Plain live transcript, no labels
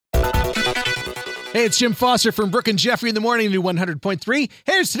Hey, it's Jim Foster from Brooke and Jeffrey in the Morning, new 100.3.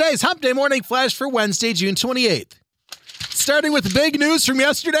 Here's today's Hump Day Morning Flash for Wednesday, June 28th. Starting with the big news from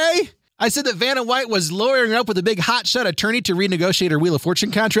yesterday, I said that Vanna White was lawyering up with a big hotshot attorney to renegotiate her Wheel of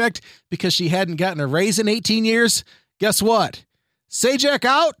Fortune contract because she hadn't gotten a raise in 18 years. Guess what? Sajak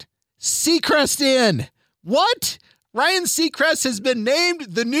out, Seacrest in. What? Ryan Seacrest has been named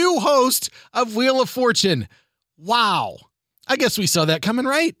the new host of Wheel of Fortune. Wow. I guess we saw that coming,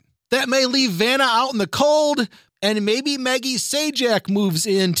 right? That may leave Vanna out in the cold, and maybe Maggie Sajak moves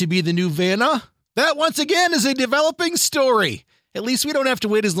in to be the new Vanna. That, once again, is a developing story. At least we don't have to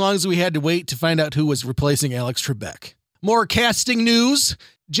wait as long as we had to wait to find out who was replacing Alex Trebek. More casting news.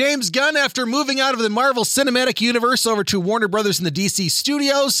 James Gunn, after moving out of the Marvel Cinematic Universe over to Warner Brothers in the DC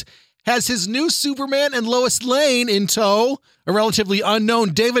studios, has his new Superman and Lois Lane in tow. A relatively unknown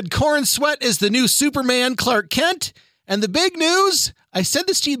David Corenswet is the new Superman Clark Kent. And the big news, I said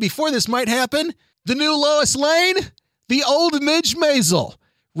this to you before this might happen, the new Lois Lane, the old Midge Maisel.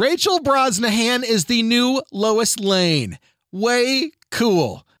 Rachel Brosnahan is the new Lois Lane. Way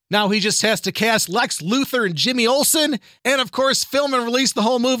cool. Now he just has to cast Lex Luthor and Jimmy Olsen, and of course film and release the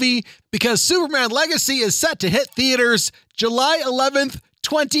whole movie, because Superman Legacy is set to hit theaters July 11th,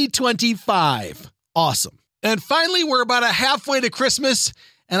 2025. Awesome. And finally, we're about halfway to Christmas,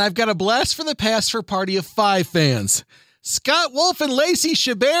 and I've got a blast from the past for Party of Five fans. Scott Wolf and Lacey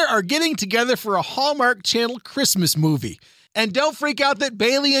Chabert are getting together for a Hallmark Channel Christmas movie. And don't freak out that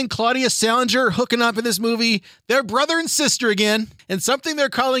Bailey and Claudia Salinger are hooking up in this movie. They're brother and sister again, and something they're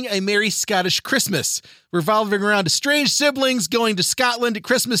calling a Merry Scottish Christmas, revolving around estranged siblings going to Scotland at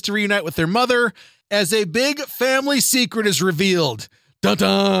Christmas to reunite with their mother as a big family secret is revealed.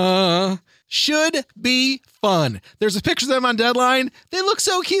 Dun-dun! Should be fun. There's a picture of them on Deadline. They look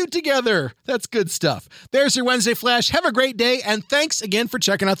so cute together. That's good stuff. There's your Wednesday Flash. Have a great day, and thanks again for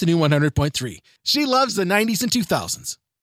checking out the new 100.3. She loves the 90s and 2000s.